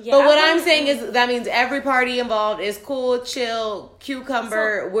because. Yeah, but what I'm saying is that means every party involved is cool, chill,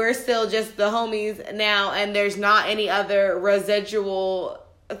 cucumber. We're still just the homies now, and there's not any other residual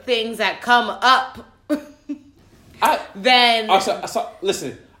things that come up.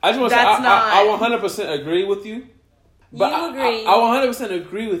 Listen, I just want to say I 100% agree with you. But you agree. I 100%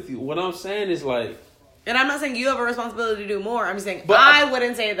 agree with you. What I'm saying is like. And I'm not saying you have a responsibility to do more. I'm saying I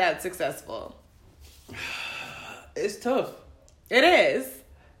wouldn't say that's successful. It's tough. It is.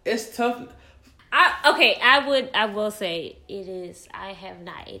 It's tough. I will say it is. I have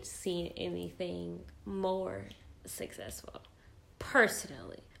not seen anything more successful.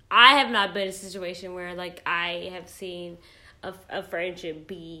 Personally, I have not been in a situation where like I have seen a friendship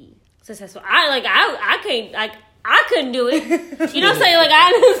be successful. I can't like. I couldn't do it. You know what I'm saying? Like,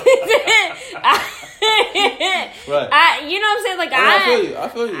 right. You know what I'm saying? Like, I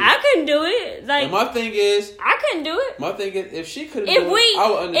feel you. I couldn't do it. Like, and my thing is, I couldn't do it. My thing is, if she couldn't do it, I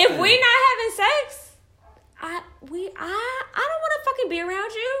would understand. If we not having sex, I don't want to fucking be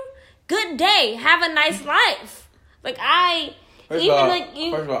around you. Good day. Have a nice life. Like, First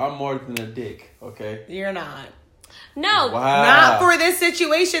of all, I'm more than a dick, okay? You're not. No. Wow. Not for this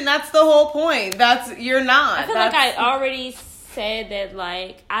situation. That's the whole point. You're not. I feel like I already said that,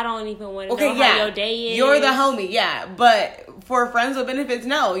 like, I don't even want to know how your day is. You're the homie, yeah. But for friends with benefits,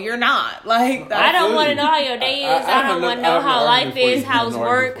 no, you're not. Like, I don't want to know how your day is. I don't want to know how life is, how's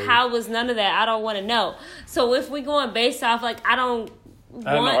work, how was none of that. I don't want to know. So if we're going based off, like, I don't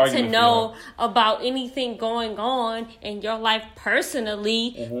want to know about anything going on in your life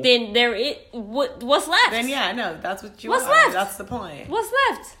personally, then what's left? Then yeah, no, that's what you What's are. left? That's the point. What's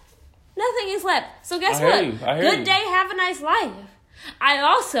left? Nothing is left. So guess I what? hear Good you. day, have a nice life. I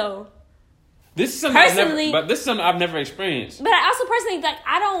also This is something personally, this is something I've never experienced. But I also personally, like,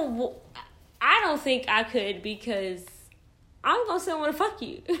 I don't think I could, because I'm gonna still want to fuck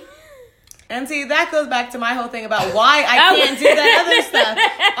you. And see, that goes back to my whole thing about why I can't do that other stuff.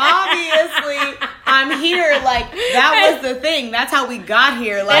 Obviously, I'm here. Like, that was the thing. That's how we got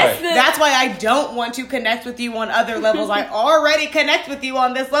here. Like, that's why I don't want to connect with you on other levels. I already connect with you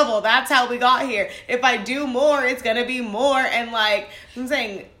on this level. That's how we got here. If I do more, it's going to be more. And, like, I'm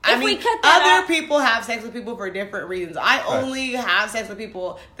saying, other people have sex with people for different reasons. I only have sex with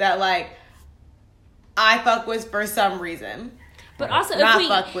people that, like, I fuck with for some reason. But also,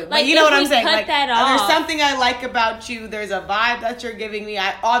 fuck with. But you know what I'm saying? Like, there's something I like about you. There's a vibe that you're giving me.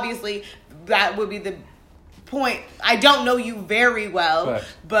 Obviously, that would be the point. I don't know you very well,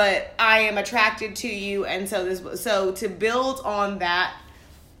 but I am attracted to you, and so to build on that.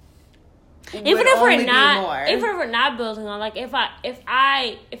 Even if we're not building on, like,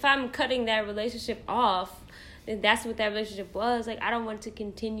 if I'm cutting that relationship off, then that's what that relationship was. Like, I don't want to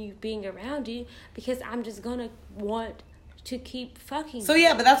continue being around you, because I'm just gonna want to keep fucking. So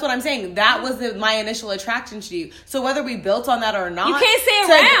yeah, but that's what I'm saying. That was my initial attraction to you. So whether we built on that or not, you can't say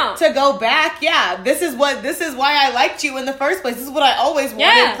around. To go back, yeah. This is why I liked you in the first place. This is what I always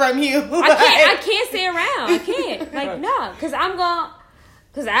wanted from you. I can't stay around. I can't. Like, no, because I'm gonna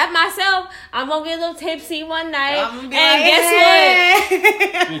get a little tipsy one night, and guess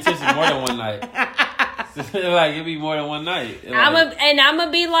what? You tipsy more than one night. Like, it'd be more than one night. I'm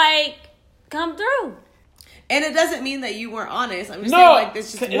gonna be like, come through. And it doesn't mean that you weren't honest. I'm just saying, like,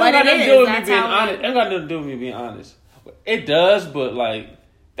 this is what it is. It ain't got nothing to do with me being honest. It does, but, like,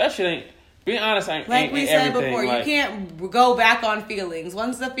 that shit ain't... Being honest ain't like we said everything. Before, like, you can't go back on feelings.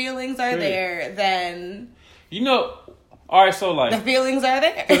 Once the feelings are there, then... You know... All right, so, like... The feelings are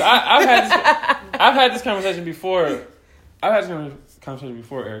there. I've had this conversation before. I've had this conversation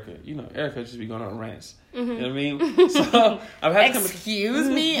before, Erica. You know, Erica just be going on rants. You know what I mean? So, I've had... Excuse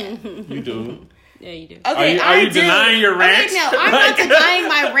me? You do. Yeah, you do. Okay, are you denying your rants? Okay, no, I'm not denying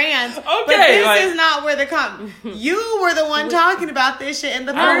my rants. Okay, but this is not where you were the one talking about this shit in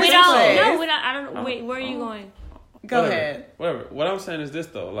the first place. No, we don't. I don't know. Wait, where are you going? Go ahead. Whatever. What I'm saying is this,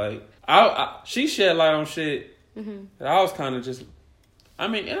 though. Like, she shed light on shit that I was kind of just... I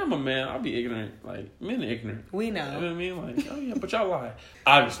mean, and I'm a man. I'll be ignorant. Like, men are ignorant. We know. You know what I mean? Like, oh yeah, but y'all lie.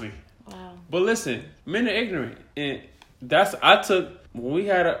 Obviously. Wow. But listen, men are ignorant. And I took... When we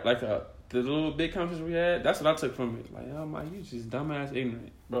had the little big conversation we had, that's what I took from it. Like, I'm like, you just dumbass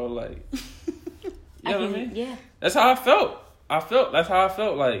ignorant, bro. Like, you know what I mean? Yeah. That's how I felt. That's how I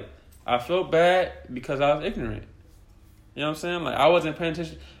felt. Like, I felt bad because I was ignorant. You know what I'm saying? Like, I wasn't paying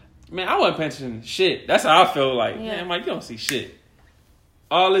attention. Man, I wasn't paying attention to shit. That's how I felt. Like, man, like, you don't see shit.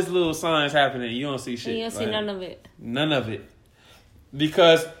 All these little signs happening, you don't see shit. You don't see none of it. None of it.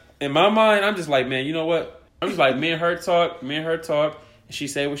 Because in my mind, I'm just like, man, you know what? I'm just like, me and her talk. She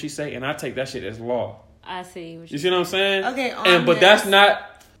say what she say, and I take that shit as law. I see. You see what I'm saying? Okay. But that's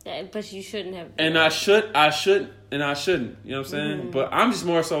not. But you shouldn't have. And I shouldn't. You know what I'm saying? But I'm just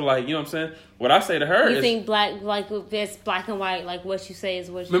more so like, you know what I'm saying? What I say to her is. You think it's black and white, like what you say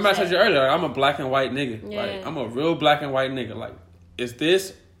is what you remember say. I told you earlier, I'm a black and white nigga. Yeah. Like, I'm a real black and white nigga. Like, it's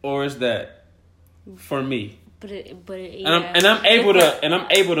this or it's that for me. I'm able to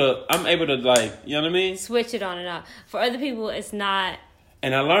like, you know what I mean? Switch it on and off. For other people, it's not.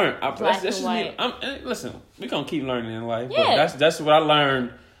 And I learned. Listen, we gonna keep learning in life. Yeah. But that's what I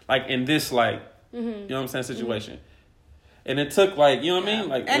learned. Like, in this, like, you know what I'm saying, situation. And it took, like, you know what I mean?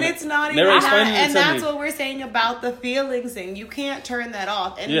 Like, and it's not even that. And that's what we're saying about the feelings thing. You can't turn that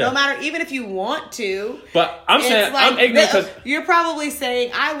off. And no matter, even if you want to. But I'm saying, like, I'm ignorant because. You're probably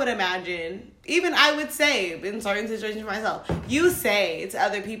saying, I would imagine. Even I would say, in certain situations for myself, you say to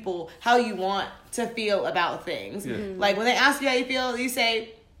other people how you want to feel about things. Yeah. Like, when they ask you how you feel, you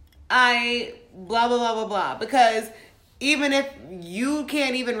say, I blah, blah, blah, blah, blah. Because even if you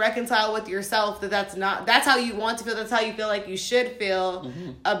can't even reconcile with yourself that's how you want to feel, that's how you feel like you should feel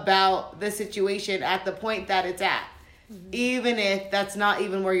about the situation at the point that it's at. even if that's not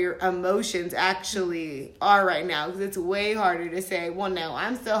even where your emotions actually are right now, because it's way harder to say, well, no,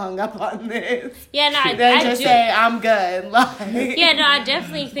 I'm still hung up on this. Yeah, no, than just say I'm good. Like, yeah, no, I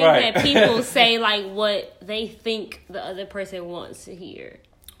definitely think that people say like what they think the other person wants to hear,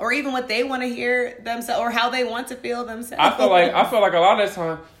 or even what they want to hear themselves, or how they want to feel themselves. I feel like a lot of the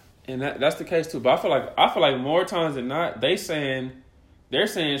time, and that's the case too. But I feel like more times than not, they're saying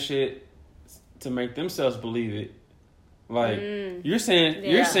shit to make themselves believe it. Like you're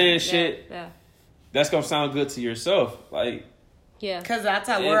saying shit that's gonna sound good to yourself. Like, yeah, because that's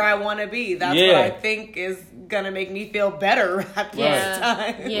where I want to be. That's what I think is gonna make me feel better at this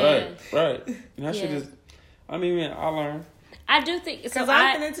time. Yeah, right. And that shit is. I mean, man, I learned. I do think because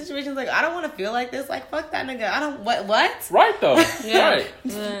I've been in situations like I don't want to feel like this. Like, fuck that nigga. I don't what. Right though. Right.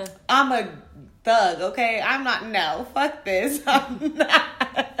 Yeah. I'm a thug. Okay, I'm not. No, fuck this. I'm not.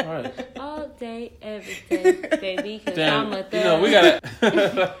 Right. All day, every day, baby. Cause I'm a thug. You know, we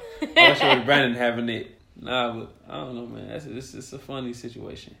gotta. I'm sure Brandon having it. Nah, but I don't know, man. It's a funny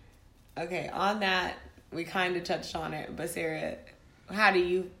situation. Okay, on that we kind of touched on it, but Sarah,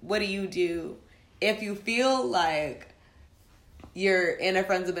 what do you do if you feel like you're in a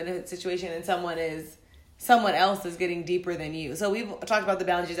friends with benefits situation and someone else is getting deeper than you? So we've talked about the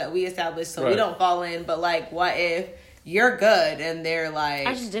boundaries that we established, so we don't fall in. But like, what if you're good and they're like,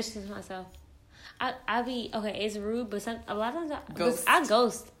 I just distance myself. I be okay. It's rude, but a lot of times I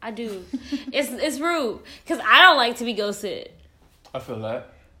ghost. I do. It's rude because I don't like to be ghosted. I feel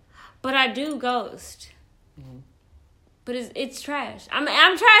that, but I do ghost. Mm-hmm. But it's trash. I'm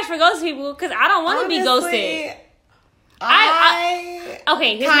trash for ghosting people because I don't want to be ghosted. I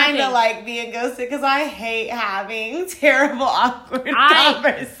kind of like being ghosted because I hate having terrible, awkward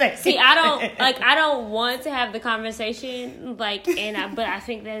conversations. See, I don't want to have the conversation, but I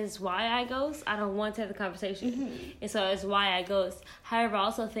think that is why I ghost. I don't want to have the conversation, and so it's why I ghost. However, I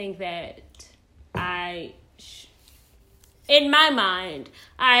also think that in my mind,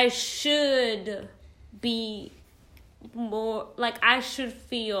 I should be more like I should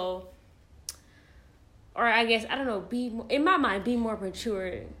feel. Or I guess, I don't know, in my mind, be more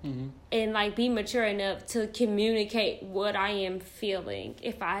mature and like be mature enough to communicate what I am feeling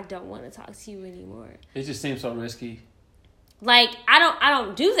if I don't want to talk to you anymore. It just seems so risky. Like, I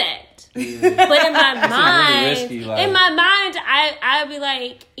don't do that. Yeah. But in my mind, really risky, I'd be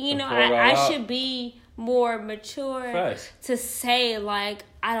like, I should be more mature to say like,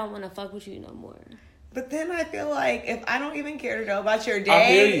 I don't want to fuck with you no more. But then I feel like if I don't even care to know about your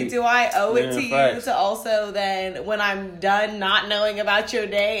day, do I owe it to you to also then, when I'm done not knowing about your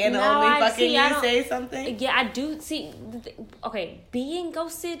day and say something? Yeah, I do. See, okay, being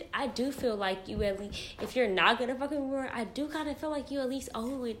ghosted, I do feel like you at least, if you're not going to fuck with me more, I do kind of feel like you at least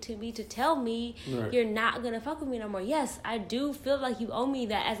owe it to me to tell me you're not going to fuck with me no more. Yes, I do feel like you owe me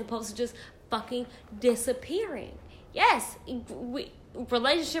that as opposed to just fucking disappearing. Yes,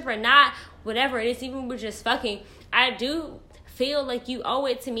 relationship or not, whatever it is, even we're just fucking, I do feel like you owe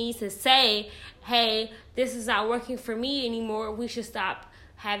it to me to say, hey, this is not working for me anymore, we should stop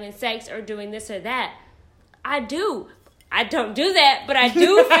having sex or doing this or that. I do. I don't do that, but I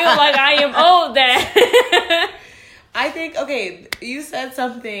do feel like I am owed that. I think, okay, you said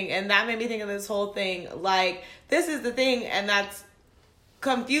something and that made me think of this whole thing. Like, this is the thing, and that's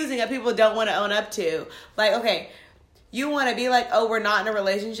confusing that people don't want to own up to. Like, okay, you want to be like, oh, we're not in a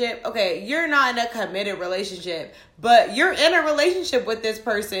relationship. Okay, you're not in a committed relationship, but you're in a relationship with this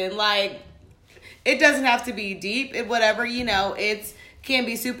person. Like, it doesn't have to be deep, whatever, it can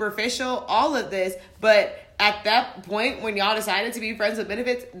be superficial, all of this. But at that point, when y'all decided to be friends with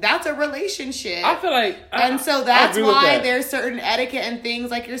benefits, that's a relationship. I feel like... And so that's why there's certain etiquette and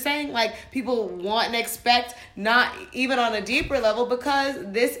things, like you're saying, like people want and expect, not even on a deeper level, because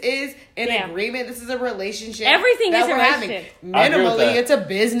this is an agreement. This is a relationship. Everything is a relationship. Minimally, it's a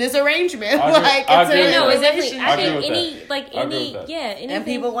business arrangement. It's definitely. I think anything. And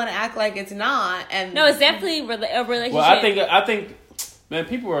people want to act like it's not. And no, it's definitely a relationship. Well, I think, man,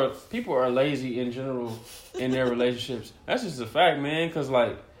 people are lazy in general in their relationships. That's just a fact, man. Because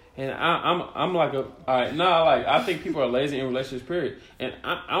like, and I'm like I think people are lazy in relationships. Period. And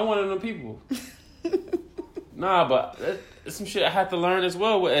I'm one of them people. But it's some shit I have to learn as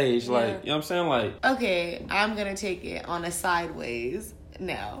well with age. Like, you know what I'm saying? Like, okay, I'm gonna take it on a sideways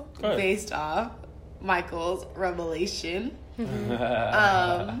now, based off Michael's revelation.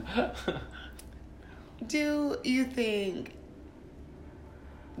 Do you think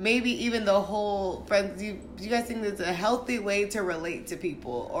maybe even the whole friends. Do you guys think that's a healthy way to relate to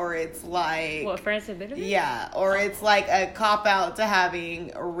people, or it's like what, friends with benefits? Yeah, or it's like a cop out to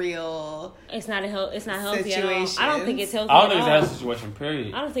having a real. It's not healthy situations. at all. I don't think it's healthy. I don't think it's a healthy situation.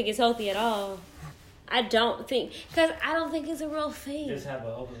 Period. I don't think it's healthy at all. I don't think, because I don't think it's a real thing. Just have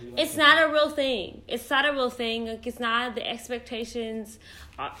an open relationship. It's not a real thing. It's not a real thing. Like, it's not. The expectations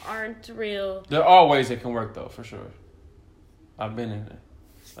aren't real. There are ways it can work though, for sure. I've been in there.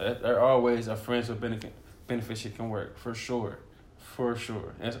 There are ways a friends with benefits it can work, for sure. For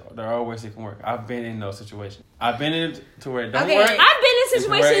sure. There are ways it can work. I've been in those situations. I've been in to where it don't work. I've been in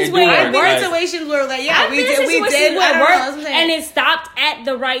situations where I've been in situations where we did work, and it stopped at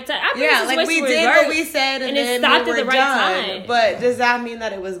the right time. I've been in situations we where did what we said, and it then stopped we at the were right done. time. But does that mean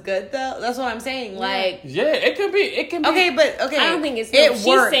that it was good though? That's what I'm saying. Like, yeah, it can be. Okay, but okay, I don't think it's it healthy.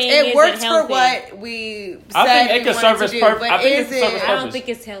 works. It works for healthy. what we said. I think it can serve its purpose. But is it? I don't think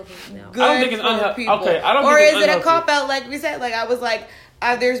it's healthy. No. Good I don't think it's for unhealthy. people? Okay, I don't or think it's is it a unhealthy. cop out? Like we said, like I was like.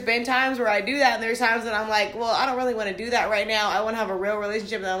 There's been times where I do that, and there's times that I'm like, well, I don't really want to do that right now. I want to have a real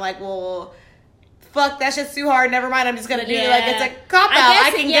relationship, and I'm like, well, fuck, that shit's too hard. Never mind, I'm just gonna do it. Like, it's a cop out. I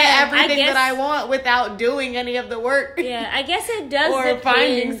can get everything that I want without doing any of the work. Yeah, I guess it does. Or depend.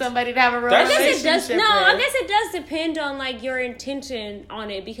 finding somebody to have a real relationship with. I guess it does depend on like your intention on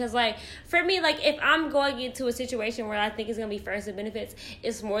it, because like for me, like if I'm going into a situation where I think it's gonna be friends with benefits,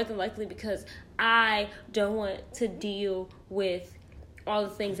 it's more than likely because I don't want to deal with all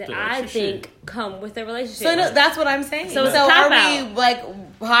the things that I think come with a relationship. So no, that's what I'm saying. So are we like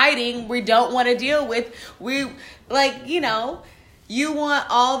hiding? We don't want to deal with. We like you want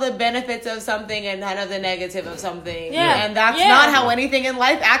all the benefits of something and none of the negative of something. Yeah, and that's not how anything in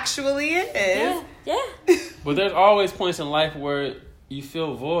life actually is. Yeah. But there's always points in life where you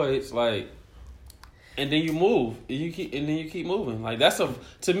feel voids, like, and then you move, and you keep moving. Like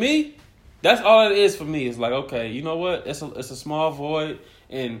to me. That's all it is for me. It's like, okay, you know what? It's a small void,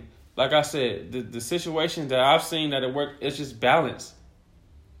 and like I said, the situations that I've seen that it worked, it's just balance.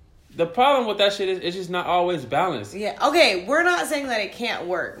 The problem with that shit is it's just not always balanced. Yeah. Okay, we're not saying that it can't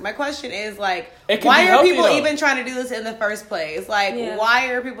work. My question is like, why are people even trying to do this in the first place? Like, why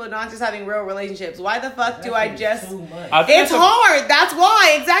are people not just having real relationships? Why the fuck do I just? It's hard. That's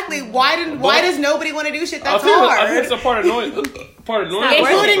why. Exactly. Why does nobody want to do shit that's hard? I think it's a part of noise.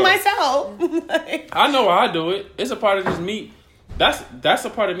 Including myself. I know why I do it. It's a part of just me. That's a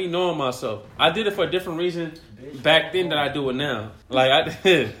part of me knowing myself. I did it for a different reason back then than I do it now. Like I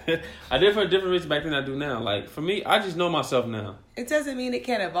did it for a different reason back then than I do now. Like for me, I just know myself now. It doesn't mean it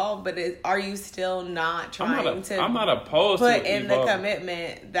can't evolve, but are you still not trying to? I'm not opposed put to in the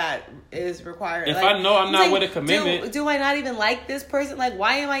commitment that is required. If I know I'm not with a commitment, do I not even like this person? Like,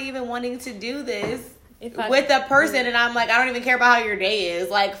 why am I even wanting to do this? With a person, and I'm like, I don't even care about how your day is.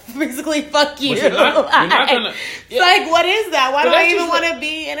 Like, physically, fuck you. You're not gonna, like, what is that? Why do I even want to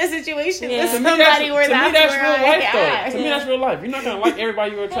be in a situation with somebody where that's real life, though. To me, that's real life. You're not gonna like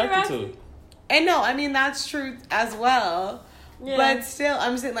everybody you're attracted to. And no, I mean that's true as well. Yeah. But still,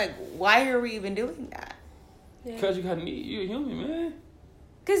 I'm saying, like, why are we even doing that? Because you're a human, man.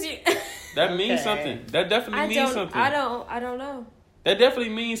 Because you. That means something. That definitely means something. I don't know. That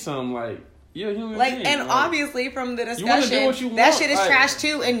definitely means something. Like. You're a human being. And obviously from the discussion, that shit is trash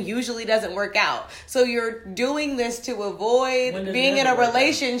too and usually doesn't work out. So you're doing this to avoid being in a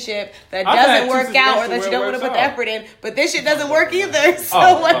relationship that doesn't work out or that you don't want to put the effort in. But this shit doesn't work either.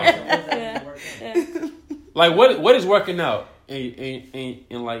 So like what is working out?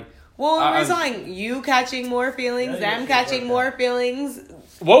 And like we're saying you catching more feelings, them catching more feelings.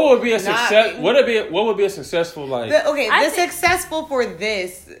 What would be a success? What would be a successful like? The successful for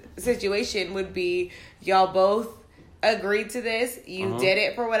this situation would be y'all both agreed to this. You did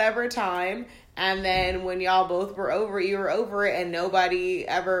it for whatever time, and then when y'all both were over, you were over it, and nobody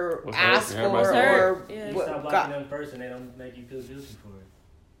ever asked for or stop liking them first, and they don't make you feel guilty for it.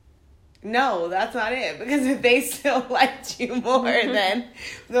 No, that's not it. Because if they still liked you more, then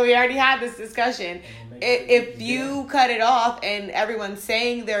so we already had this discussion. If you cut it off and everyone's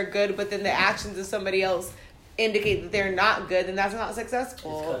saying they're good, but then the actions of somebody else indicate that they're not good, then that's not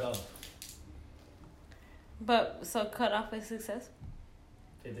successful. It's cut off. But so cut off is successful.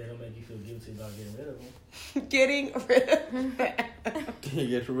 If they don't make you feel guilty about getting rid of them. Getting rid of them.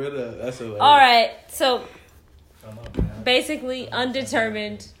 Get rid of. That's a. All right, so basically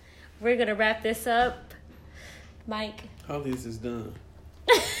undetermined. We're gonna wrap this up, Mike. How this is done.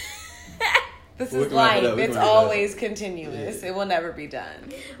 This is life. It's always continuous. It will never be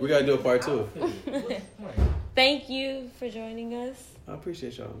done. We gotta do a part 2. Thank you for joining us. I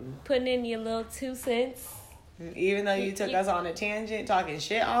appreciate y'all, man. Putting in your little 2 cents. Even though you took us on a tangent talking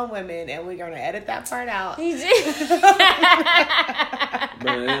shit on women, and we're gonna edit that part out. He did.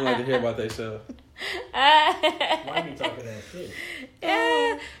 But they didn't like to hear about themselves. Why be talking that shit?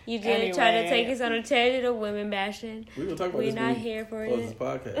 Yeah, you did try to take us on a tangent of women bashing. We will talk about We're this. not here for This it.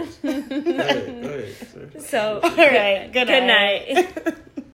 podcast. Go ahead, sir. So, All right. Good night. Good night.